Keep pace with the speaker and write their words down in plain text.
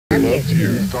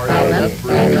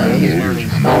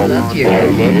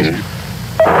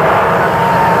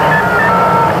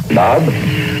Bob?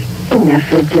 The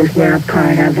message is now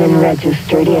part of and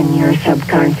registered in your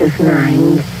subconscious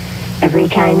mind. Every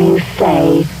time you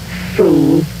say,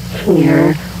 see,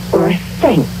 hear, or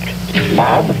think,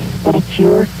 Bob? that's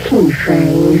your key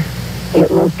phrase. It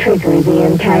will trigger the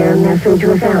entire message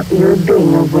without your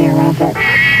being aware of it.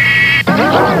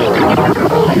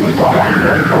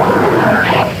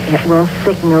 It will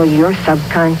signal your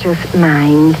subconscious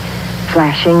mind,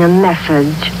 flashing a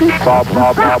message. Bob,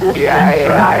 Bob, Bob,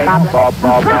 yeah. Bob,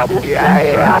 Bob, Bob,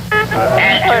 yeah.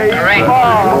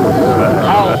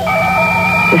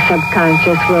 The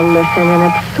subconscious will listen and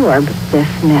absorb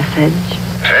this message.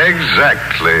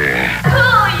 Exactly.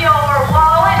 Pull your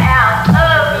wallet out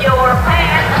of your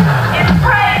pants and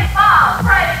praise Bob,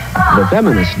 praise Bob. The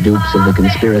feminist dupes of the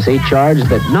conspiracy charge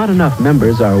that not enough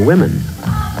members are women.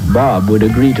 Bob would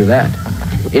agree to that.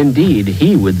 Indeed,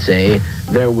 he would say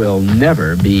there will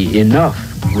never be enough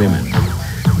women.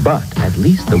 But at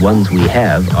least the ones we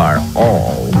have are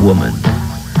all woman.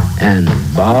 And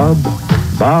Bob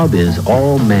is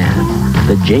all man,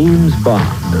 the James Bond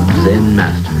of Zen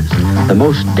masters, the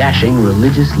most dashing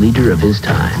religious leader of his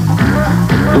time.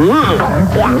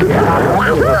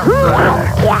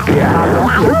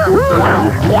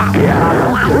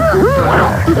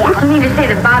 You mean to say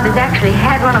that Bob has actually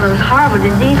had one of those horrible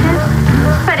diseases?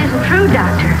 That isn't true,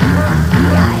 Doctor.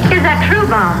 Is that true,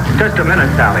 Bob? Just a minute,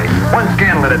 Sally. One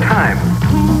scandal at a time.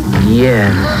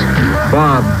 Yes,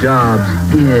 Bob Dobbs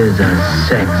is a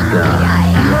sex god.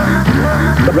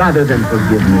 But rather than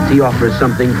forgiveness, he offers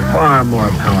something far more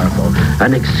powerful.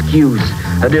 An excuse,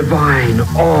 a divine,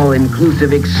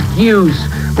 all-inclusive excuse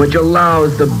which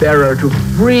allows the bearer to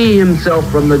free himself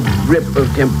from the grip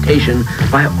of temptation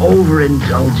by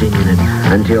overindulging in it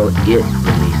until it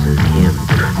releases him.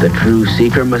 The true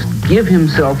seeker must give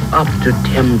himself up to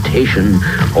temptation,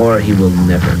 or he will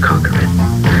never conquer it.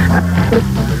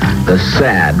 The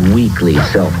sad, weakly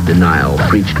self-denial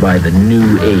preached by the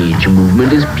New Age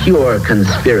movement is pure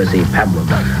conspiracy pablum.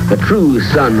 The true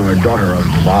son or daughter of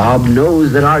Bob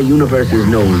knows that our universe is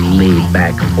no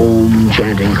laid-back,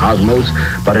 om-chanting cosmos,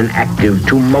 but an active,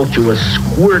 tumultuous,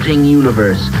 squirting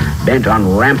universe bent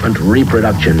on rampant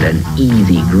reproduction and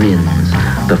easy grins.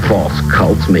 The false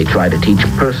cults may try to teach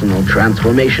personal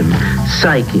transformation,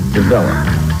 psychic development,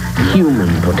 human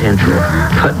potential,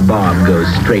 but Bob goes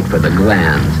straight for the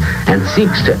glands and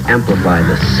seeks to amplify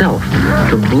the self,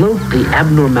 to bloat the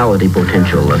abnormality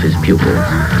potential of his pupils.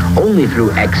 Only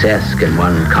through excess can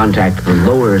one contact the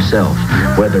lower self,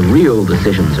 where the real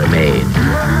decisions are made.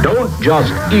 Don't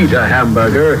just eat a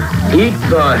hamburger, eat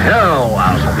the hell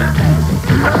out of it.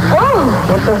 Oh,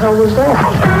 what the hell was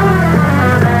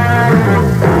that?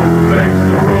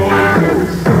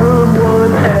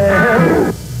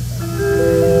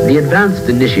 The advanced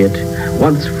initiate,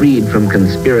 once freed from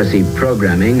conspiracy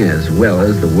programming as well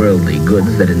as the worldly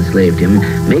goods that enslaved him,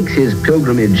 makes his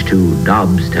pilgrimage to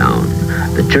Dobbstown,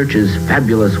 the church's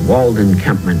fabulous walled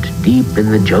encampment deep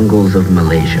in the jungles of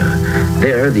Malaysia.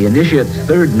 There, the initiate's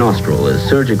third nostril is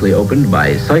surgically opened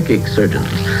by psychic surgeons,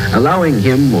 allowing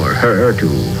him or her to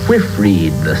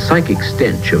whiff-read the psychic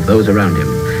stench of those around him.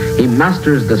 He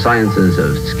masters the sciences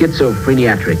of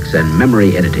schizophreniatrics and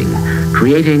memory editing,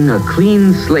 creating a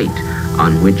clean slate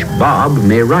on which Bob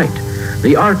may write.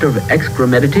 The art of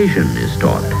excremeditation is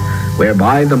taught,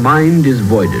 whereby the mind is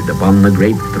voided upon the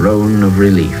great throne of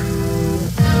relief.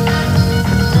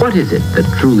 What is it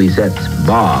that truly sets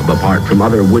Bob apart from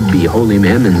other would-be holy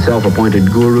men and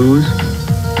self-appointed gurus?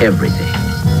 Everything.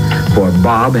 For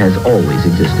Bob has always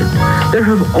existed. There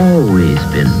have always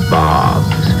been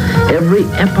Bobs. Every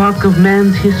epoch of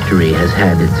man's history has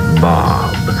had its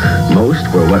Bob. Most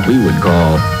were what we would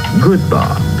call good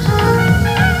Bobs.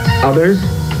 Others,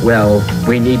 well,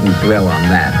 we needn't dwell on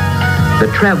that.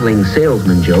 The traveling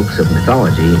salesman jokes of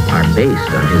mythology are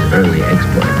based on his early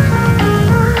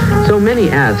exploits. So many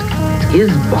ask, is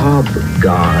Bob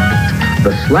God?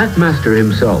 The Slackmaster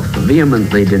himself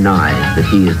vehemently denies that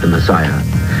he is the Messiah.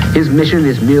 His mission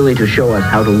is merely to show us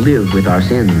how to live with our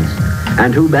sins.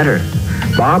 And who better?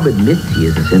 Bob admits he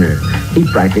is a sinner. He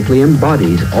practically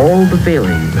embodies all the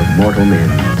failings of mortal men.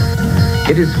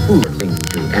 It is foolish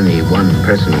to any one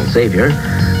personal savior.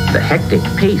 The hectic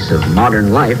pace of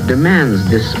modern life demands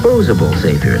disposable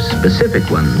saviors, specific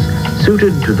ones,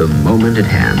 suited to the moment at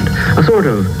hand. A sort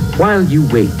of while you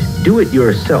wait,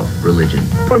 do-it-yourself religion.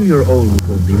 Form your own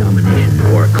local denomination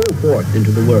or go forth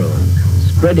into the world,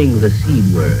 spreading the seed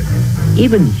word.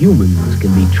 Even humans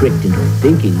can be tricked into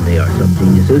thinking they are some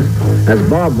geniuses. As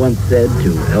Bob once said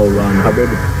to L. Ron Hubbard,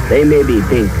 they may be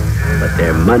pink, but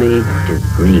their money is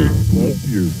green.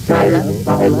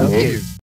 I love you.